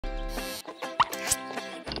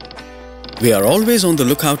We are always on the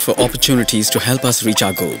lookout for opportunities to help us reach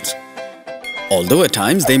our goals. Although at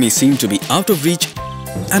times they may seem to be out of reach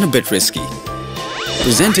and a bit risky.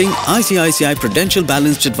 Presenting ICICI Prudential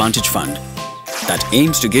Balanced Advantage Fund that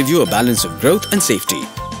aims to give you a balance of growth and safety.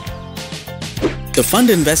 The fund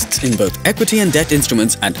invests in both equity and debt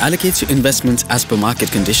instruments and allocates your investments as per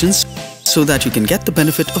market conditions so that you can get the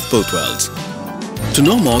benefit of both worlds. To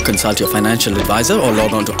know more, consult your financial advisor or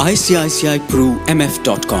log on to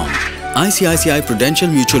ICICIPruMF.com. ICICI Prudential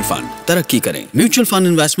Mutual Fund. Tarakki kare. Mutual fund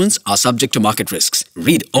investments are subject to market risks.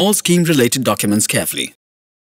 Read all scheme-related documents carefully.